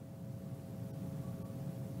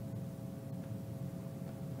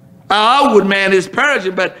 Our outward man is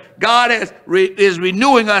perishing, but God is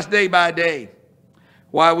renewing us day by day.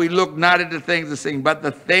 While we look not at the things that seen, but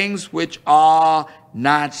the things which are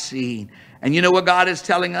not seen. And you know what God is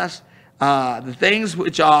telling us? The things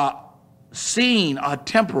which are seen are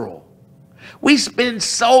temporal. We spend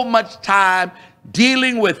so much time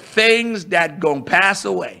dealing with things that gonna pass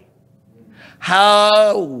away.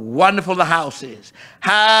 How wonderful the house is.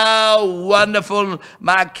 How wonderful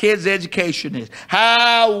my kids' education is.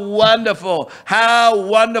 How wonderful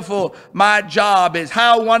my job is.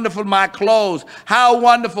 How wonderful my clothes. How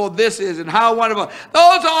wonderful this is and how wonderful.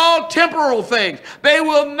 Those are all temporal things. They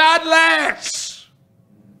will not last.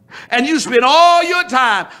 And you spend all your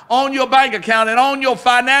time on your bank account and on your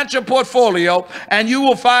financial portfolio, and you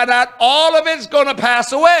will find out all of it's going to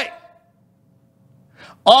pass away.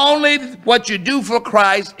 Only what you do for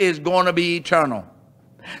Christ is going to be eternal.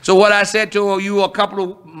 So what I said to you a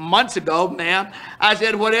couple of months ago, ma'am, I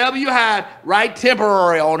said, whatever you have, write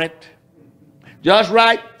temporary on it. Just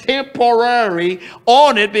write temporary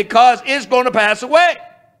on it because it's going to pass away.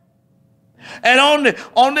 And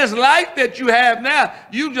on this life that you have now,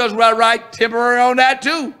 you just write temporary on that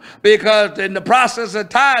too, because in the process of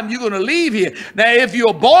time, you're going to leave here. Now, if you're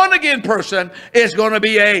a born again person, it's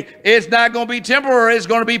not going to be temporary. It's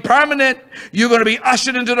going to be permanent. You're going to be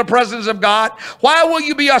ushered into the presence of God. Why will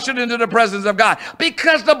you be ushered into the presence of God?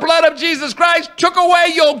 Because the blood of Jesus Christ took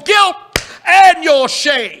away your guilt and your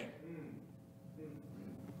shame.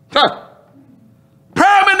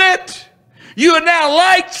 Permanent. You are now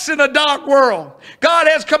lights in a dark world. God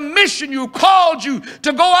has commissioned you, called you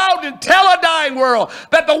to go out and tell a dying world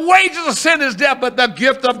that the wages of sin is death, but the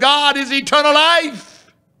gift of God is eternal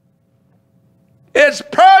life. It's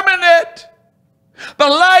permanent. The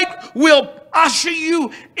light will usher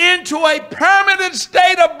you into a permanent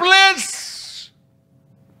state of bliss.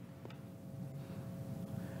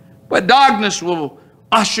 But darkness will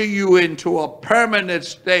usher you into a permanent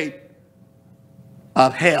state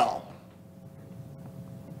of hell.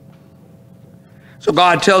 So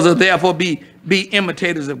God tells us, therefore, be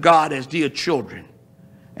imitators of God as dear children,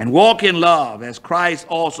 and walk in love as Christ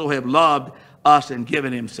also have loved us and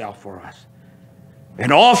given himself for us.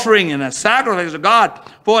 An offering and a sacrifice of God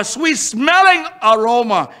for a sweet smelling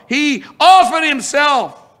aroma. He offered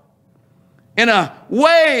himself in a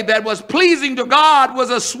way that was pleasing to God, was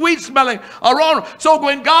a sweet smelling aroma. So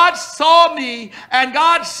when God saw me and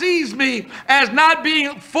God sees me as not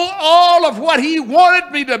being full all of what he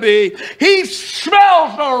wanted me to be, he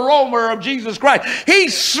smells the aroma of Jesus Christ. He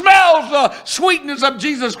smells the sweetness of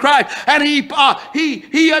Jesus Christ, and he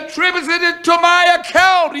attributes it to my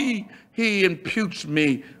account. He imputes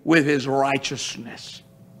me with his righteousness.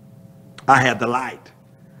 I have the light.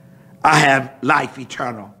 I have life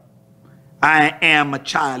eternal. I am a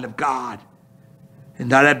child of God. And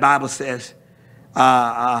now that Bible says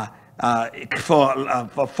for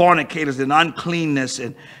fornicators and uncleanness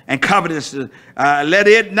and covetousness, let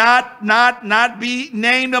it not be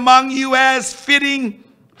named among you as fitting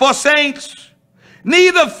for saints.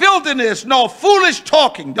 Neither filthiness nor foolish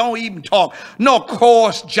talking, don't even talk, nor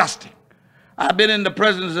coarse jesting. I've been in the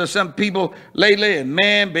presence of some people lately, and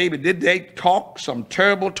man, baby, did they talk some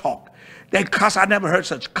terrible talk. They cuss. I never heard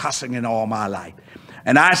such cussing in all my life.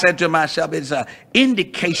 And I said to myself, it's an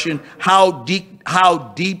indication how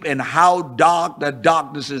deep and how dark the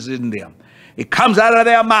darkness is in them. It comes out of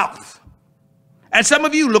their mouth. And some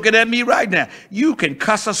of you looking at me right now, you can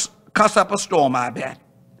cuss up a storm, I bet,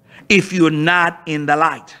 if you're not in the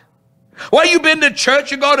light. Well, you've been to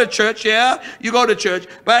church, you go to church, yeah, you go to church.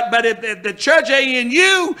 But if the church ain't in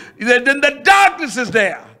you, then the darkness is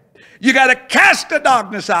there. You got to cast the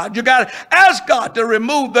darkness out. You got to ask God to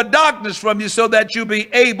remove the darkness from you so that you'll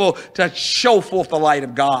be able to show forth the light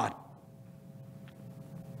of God.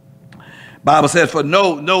 Bible says, for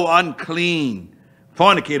no unclean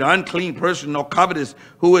fornicator, unclean person, nor covetous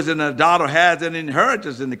who is an adulterer has an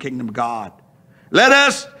inheritance in the kingdom of God.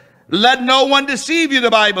 Let no one deceive you, the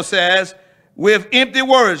Bible says, with empty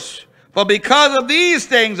words. For because of these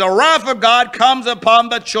things, the wrath of God comes upon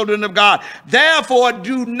the children of God. Therefore,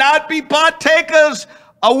 do not be partakers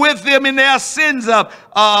with them in their sins of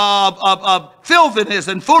filthiness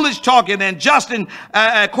and foolish talking and justing,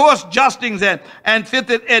 coarse justings and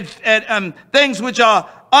things which are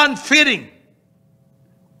unfitting.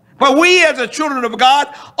 But we as the children of God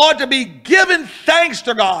ought to be giving thanks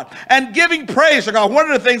to God and giving praise to God. One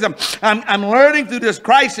of the things I'm learning through this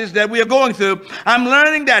crisis that we are going through, I'm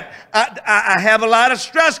learning that I have a lot of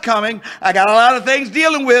stress coming. I got a lot of things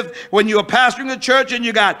dealing with. When you're pastoring a church and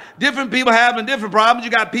you got different people having different problems,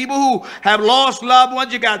 you got people who have lost loved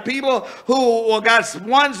ones, you got people who got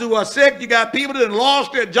ones who are sick, you got people that have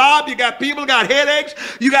lost their job, you got people that got headaches,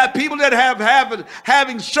 you got people that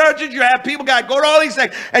having surgeries, you have people got go to all these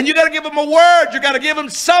things. And you got to give them a word. You got to give them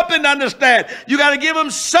something to understand. You got to give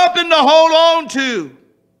them something to hold on to.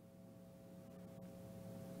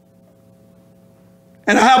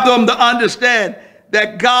 And help them to understand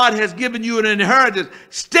that God has given you an inheritance.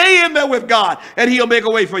 Stay in there with God, and he'll make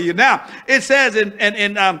a way for you. Now, it says in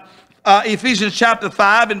Ephesians chapter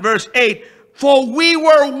 5 and verse 8, for we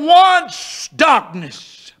were once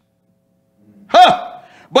darkness.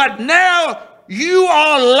 But now you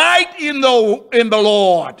are light in the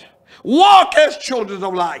Lord. Walk as children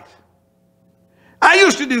of light. I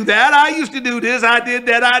used to do that. I used to do this. I did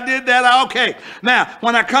that. Okay. Now,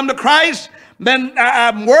 when I come to Christ, then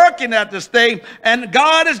I'm working at this thing, and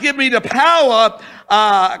God has given me the power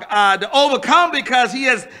to overcome, because he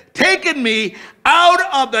has taken me out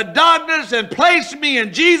of the darkness and placed me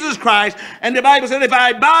in Jesus Christ. And the Bible said, if I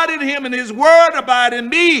abide in him and his word abide in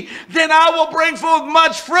me, then I will bring forth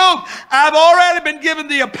much fruit. I've already been given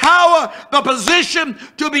the power, the position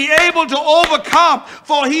to be able to overcome.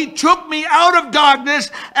 For he took me out of darkness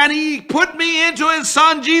and he put me into his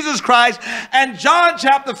son, Jesus Christ. And John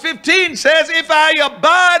chapter 15 says, if I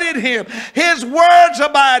abide in him, his words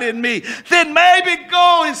abide in me, then maybe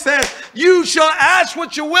go, he says, you shall ask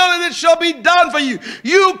what you will and it shall be done for you.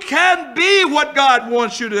 You can be what God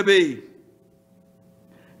wants you to be.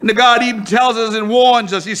 And the God even tells us and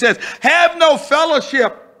warns us. He says, have no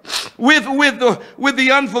fellowship with the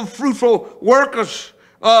unfruitful works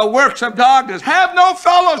of darkness. Have no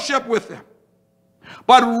fellowship with them,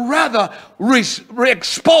 but rather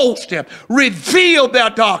expose them, reveal their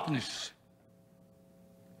darkness.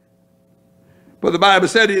 But the Bible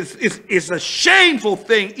said it's a shameful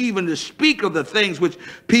thing even to speak of the things which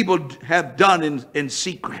people have done in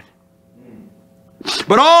secret.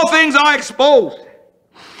 But all things are exposed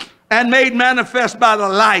and made manifest by the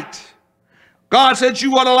light. God said,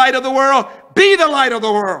 you are the light of the world. Be the light of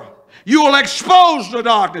the world. You will expose the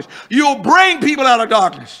darkness. You will bring people out of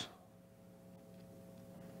darkness.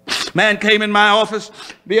 Man came in my office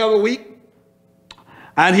the other week,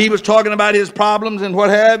 and he was talking about his problems and what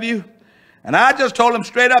have you. And I just told him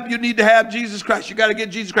straight up, you need to have Jesus Christ. You got to get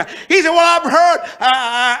Jesus Christ. He said, well, I've heard,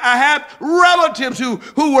 I have relatives who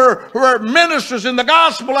were ministers in the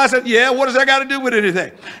gospel. I said, yeah, what does that got to do with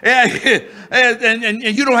anything?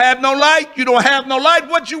 And you don't have no light. You don't have no light.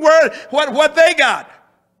 What you were, what they got?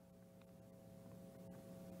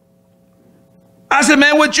 I said,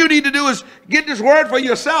 man, what you need to do is get this word for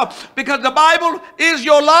yourself, because the Bible is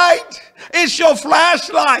your light. It's your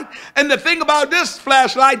flashlight. And the thing about this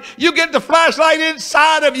flashlight, you get the flashlight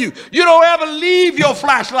inside of you. You don't ever leave your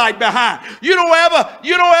flashlight behind. You don't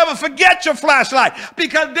ever forget your flashlight,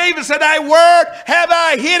 because David said, thy word have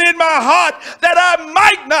I hid in my heart that I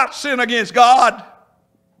might not sin against God.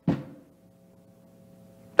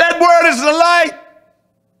 That word is the light.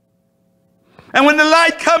 And when the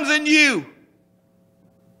light comes in you,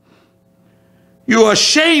 you are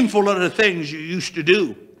shameful of the things you used to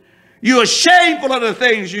do. You are shameful of the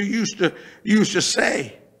things you used to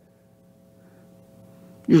say.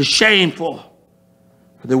 You're shameful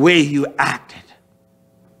of the way you acted.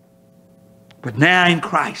 But now in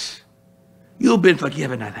Christ, you've been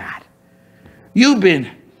forgiven of that. You've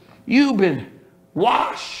been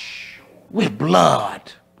washed with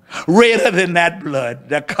blood. Redder than that blood,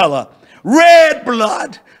 the color. Red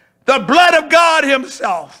blood. The blood of God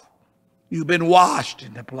himself. You've been washed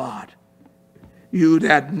in the blood. You,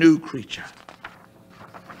 that new creature.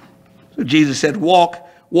 So Jesus said, walk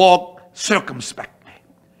circumspectly.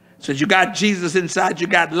 So you got Jesus inside, you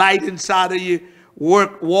got light inside of you.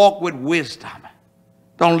 Walk with wisdom.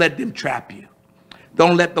 Don't let them trap you.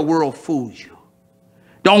 Don't let the world fool you.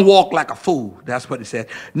 Don't walk like a fool. That's what he said.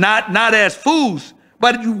 Not as fools,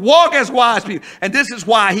 but you walk as wise people. And this is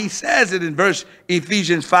why he says it in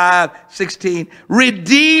Ephesians 5:16,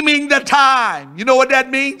 redeeming the time. You know what that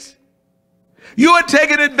means? You are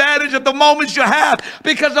taking advantage of the moments you have,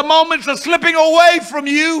 because the moments are slipping away from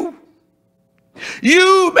you.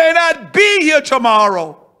 You may not be here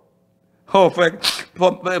tomorrow. Oh, for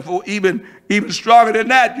even stronger than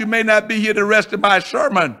that, you may not be here the rest of my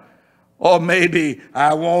sermon. Or maybe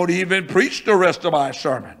I won't even preach the rest of my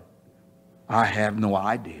sermon. I have no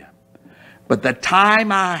idea. But the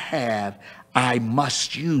time I have, I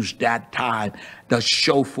must use that time to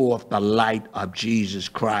show forth the light of Jesus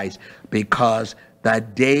Christ, because the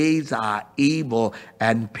days are evil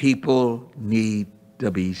and people need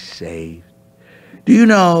to be saved. Do you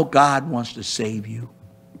know God wants to save you?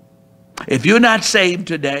 If you're not saved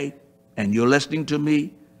today and you're listening to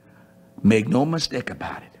me, make no mistake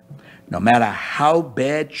about it. No matter how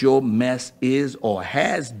bad your mess is or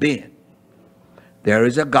has been, there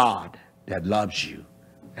is a God that loves you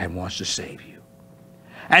and wants to save you.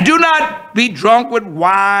 And do not be drunk with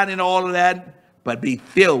wine and all of that, but be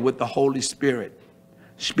filled with the Holy Spirit,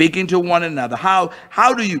 speaking to one another. How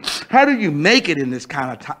do you make it in this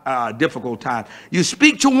kind of difficult time? You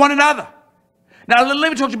speak to one another. Now,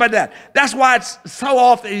 let me talk to you about that. That's why it's so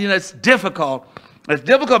often, it's difficult. It's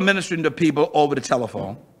difficult ministering to people over the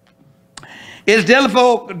telephone. It's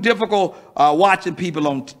difficult watching people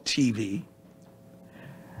on TV.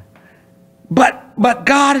 But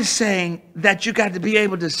God is saying that you got to be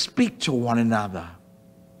able to speak to one another.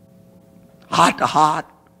 Heart to heart,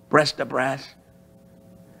 breast to breast.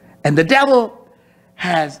 And the devil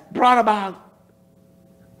has brought about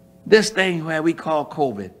this thing where we call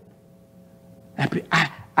COVID. And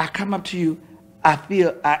I come up to you, I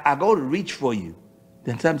feel, I go to reach for you.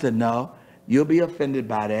 Then some said, no, you'll be offended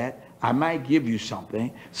by that. I might give you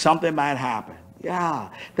something. Something might happen. Yeah,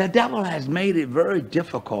 the devil has made it very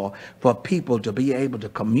difficult for people to be able to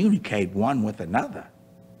communicate one with another.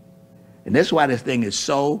 And that's why this thing is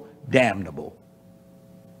so damnable.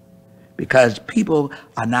 Because people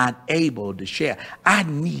are not able to share. I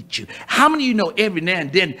need you. How many of you know every now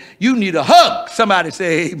and then you need a hug? Somebody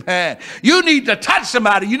say amen. You need to touch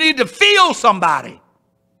somebody. You need to feel somebody.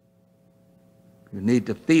 You need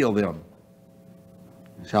to feel them.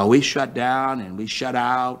 So we shut down and we shut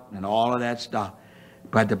out and all of that stuff.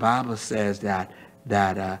 But the Bible says that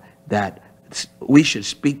we should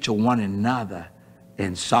speak to one another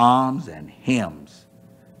in psalms and hymns.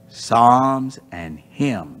 Psalms and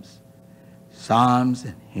hymns. Psalms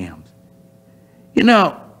and hymns. You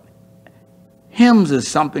know, hymns is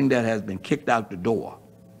something that has been kicked out the door.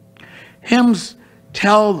 Hymns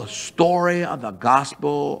tell the story of the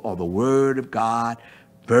gospel or the word of God,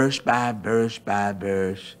 verse by verse by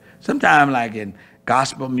verse. Sometimes, like in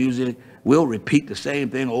gospel music, we'll repeat the same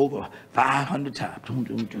thing over 500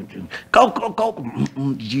 times. Go, go,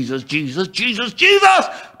 go. Jesus, Jesus, Jesus, Jesus.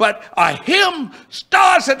 But a hymn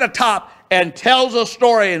starts at the top and tells a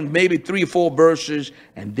story in maybe 3 or 4 verses,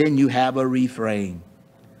 and then you have a refrain.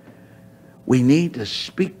 We need to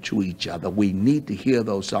speak to each other. We need to hear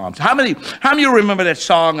those songs. How many of you remember that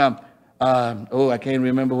song? I can't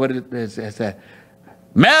remember what it is. It's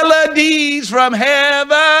Melodies from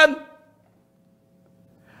Heaven.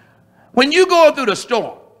 When you go through the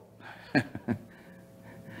storm,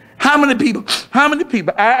 how many people,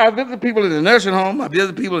 I visit people in the nursing home, I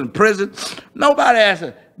visit people in prison. Nobody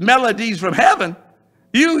asks melodies from heaven.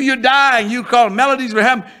 You're dying, you call them melodies from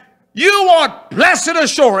heaven. You want blessed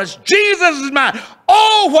assurance, Jesus is mine.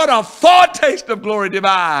 Oh, what a foretaste of glory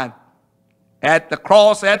divine. At the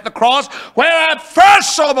cross, where I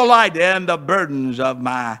first saw the light and the burdens of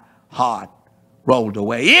my heart rolled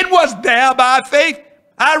away. It was there by faith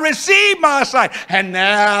I received my sight, and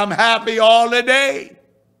now I'm happy all the day.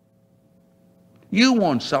 You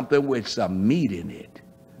want something with some meat in it.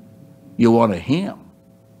 You want a hymn.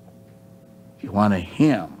 You want a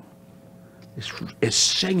hymn. It's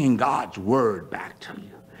singing God's word back to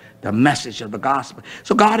you. The message of the gospel.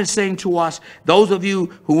 So God is saying to us, those of you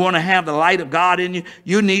who want to have the light of God in you,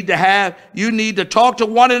 you need to talk to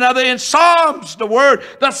one another in Psalms, the word.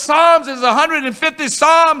 The Psalms is 150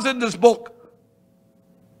 Psalms in this book.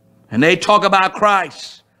 And they talk about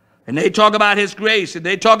Christ. And they talk about his grace. And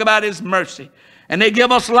they talk about his mercy. And they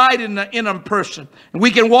give us light in the inner person. And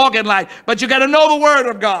we can walk in light. But you got to know the word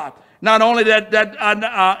of God. Not only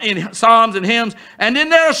that in psalms and hymns, and then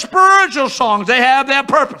there are spiritual songs. They have their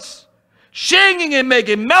purpose. Singing and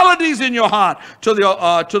making melodies in your heart to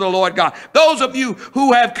the Lord God. Those of you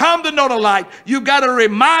who have come to know the light, you've got to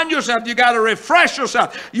remind yourself. You've got to refresh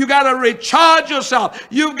yourself. You've got to recharge yourself.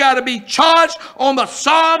 You've got to be charged on the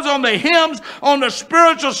psalms, on the hymns, on the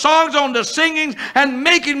spiritual songs, on the singings, and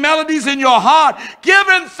making melodies in your heart.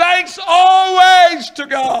 Giving thanks always to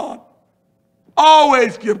God.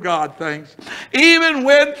 Always give God thanks, even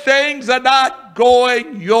when things are not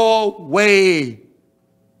going your way.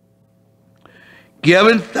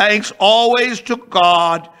 Giving thanks always to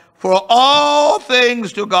God, for all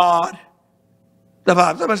things to God. The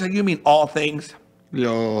Bible, somebody say, you mean all things?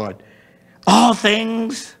 Lord, all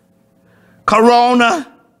things?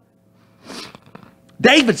 Corona?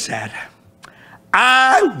 David said,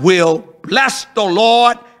 I will bless the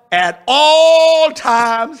Lord at all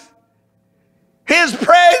times. His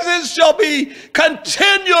praises shall be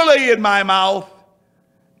continually in my mouth.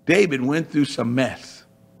 David went through some mess.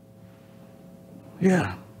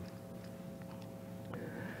 Yeah.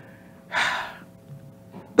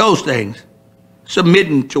 Those things,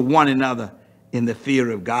 submitting to one another in the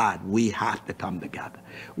fear of God, we have to come together.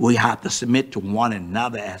 We have to submit to one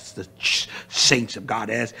another as the saints of God,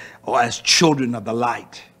 as children of the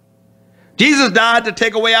light. Jesus died to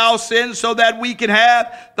take away our sins so that we can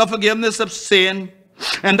have the forgiveness of sin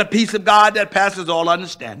and the peace of God that passes all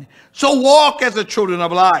understanding. So walk as the children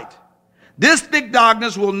of light. This thick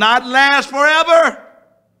darkness will not last forever.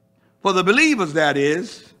 For the believers, that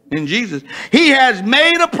is, in Jesus. He has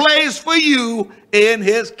made a place for you in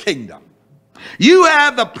his kingdom. You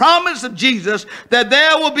have the promise of Jesus that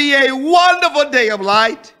there will be a wonderful day of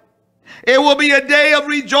light. It will be a day of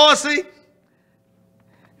rejoicing.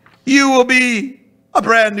 You will be a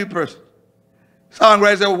brand new person.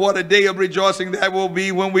 Songwriter said, what a day of rejoicing that will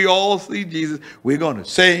be when we all see Jesus. We're going to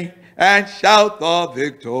sing and shout the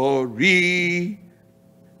victory.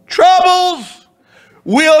 Troubles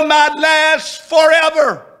will not last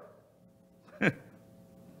forever.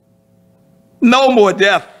 No more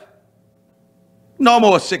death. No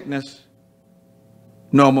more sickness.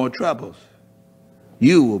 No more troubles.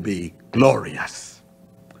 You will be glorious.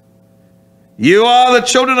 You are the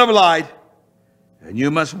children of light, and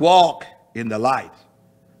you must walk in the light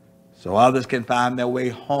so others can find their way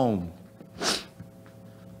home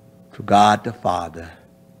to God the Father,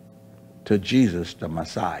 to Jesus the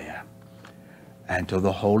Messiah, and to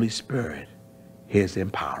the Holy Spirit, his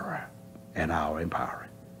empowerer and our empowerer.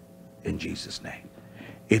 In Jesus' name.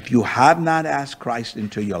 If you have not asked Christ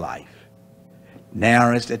into your life,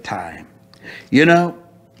 now is the time. You know,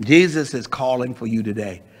 Jesus is calling for you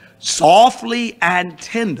today. Softly and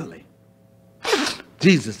tenderly.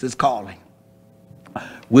 Jesus is calling.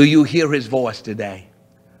 Will you hear his voice today?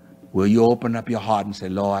 Will you open up your heart and say,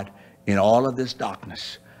 Lord, in all of this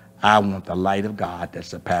darkness, I want the light of God that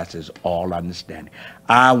surpasses all understanding.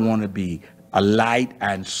 I want to be a light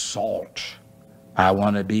and salt. I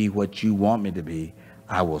want to be what you want me to be.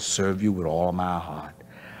 I will serve you with all my heart.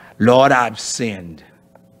 Lord, I've sinned.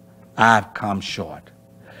 I've come short.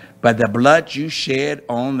 But the blood you shed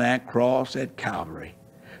on that cross at Calvary,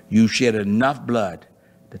 you shed enough blood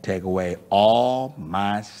to take away all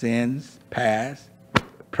my sins, past,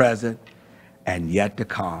 present, and yet to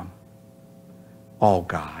come. Oh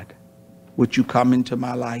God, would you come into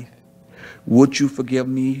my life? Would you forgive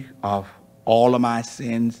me of all of my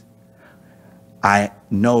sins? I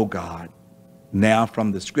know, God, now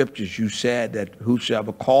from the scriptures you said that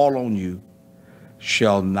whosoever call on you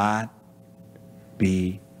shall not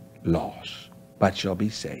be lost, but shall be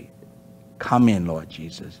saved. Come in, Lord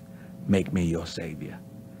Jesus. Make me your Savior.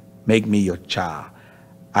 Make me your child.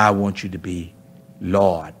 I want you to be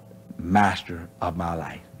Lord, Master of my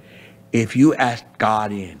life. If you ask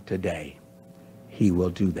God in today, he will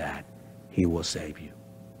do that. He will save you.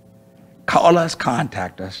 Call us,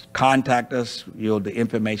 contact us. Contact us. The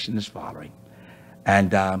information is following.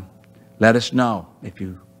 And let us know if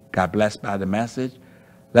you got blessed by the message.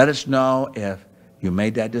 Let us know if you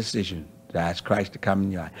made that decision to ask Christ to come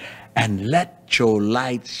in your life. And let your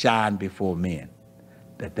light shine before men,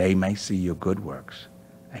 that they may see your good works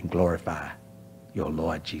and glorify your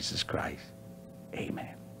Lord Jesus Christ.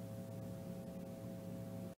 Amen.